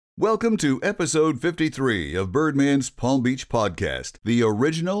Welcome to episode 53 of Birdman's Palm Beach Podcast, the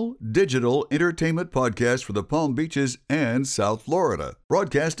original digital entertainment podcast for the Palm Beaches and South Florida.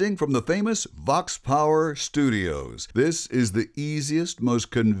 Broadcasting from the famous Vox Power Studios. This is the easiest, most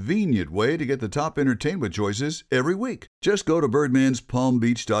convenient way to get the top entertainment choices every week. Just go to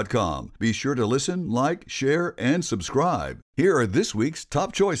birdmanspalmbeach.com. Be sure to listen, like, share, and subscribe. Here are this week's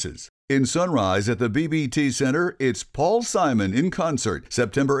top choices. In Sunrise at the BBT Center, it's Paul Simon in concert,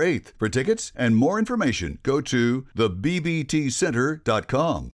 September 8th. For tickets and more information, go to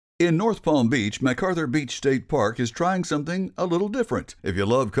thebbtcenter.com. In North Palm Beach, MacArthur Beach State Park is trying something a little different. If you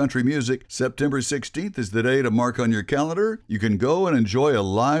love country music, September 16th is the day to mark on your calendar. You can go and enjoy a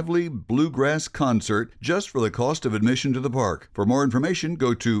lively bluegrass concert just for the cost of admission to the park. For more information,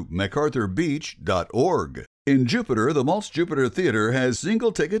 go to macarthurbeach.org. In Jupiter, the Maltz Jupiter Theater has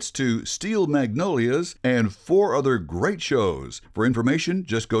single tickets to Steel Magnolias and 4 other great shows. For information,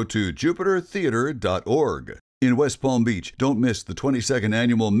 just go to jupitertheater.org. In West Palm Beach, don't miss the 22nd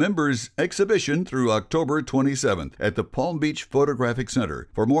Annual Members Exhibition through October 27th at the Palm Beach Photographic Center.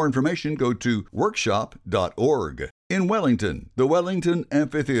 For more information, go to workshop.org. In Wellington, the Wellington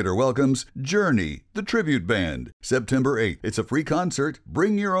Amphitheater welcomes Journey, the tribute band, September 8th. It's a free concert,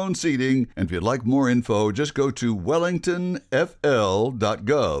 bring your own seating, and if you'd like more info, just go to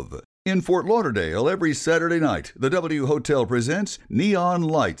wellingtonfl.gov. In Fort Lauderdale, every Saturday night, the W Hotel presents Neon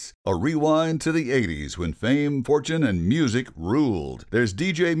Lights, a rewind to the 80s when fame, fortune, and music ruled. There's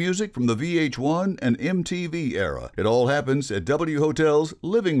DJ music from the VH1 and MTV era. It all happens at W Hotel's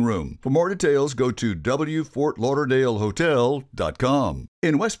living room. For more details, go to wfortlauderdalehotel.com.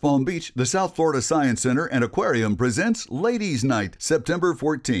 In West Palm Beach, the South Florida Science Center and Aquarium presents Ladies' Night, September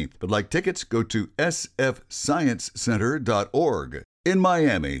 14th. But like tickets, go to sfsciencecenter.org. In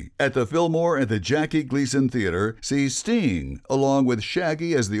Miami, at the Fillmore and the Jackie Gleason Theater, see Sting, along with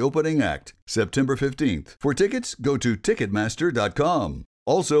Shaggy as the opening act, September 15th. For tickets, go to Ticketmaster.com.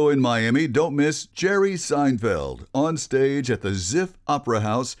 Also in Miami, don't miss Jerry Seinfeld on stage at the Ziff Opera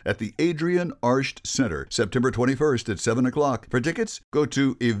House at the Adrian Arsht Center, September 21st at 7 o'clock. For tickets, go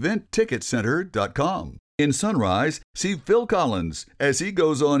to EventTicketCenter.com. In Sunrise, see Phil Collins as he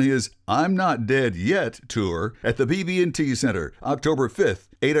goes on his I'm Not Dead Yet tour at the BB&T Center, October 5th,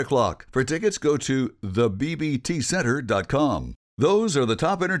 8 o'clock. For tickets, go to thebbtcenter.com. Those are the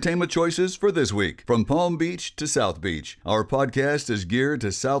top entertainment choices for this week. From Palm Beach to South Beach, our podcast is geared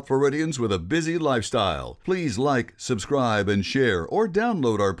to South Floridians with a busy lifestyle. Please like, subscribe, and share, or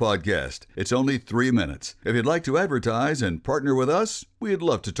download our podcast. It's only 3 minutes. If you'd like to advertise and partner with us, we'd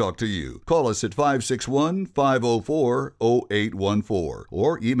love to talk to you. Call us at 561-504-0814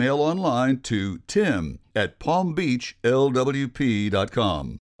 or email online to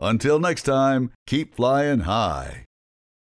tim@palmbeachlwp.com. Until next time, keep flying high.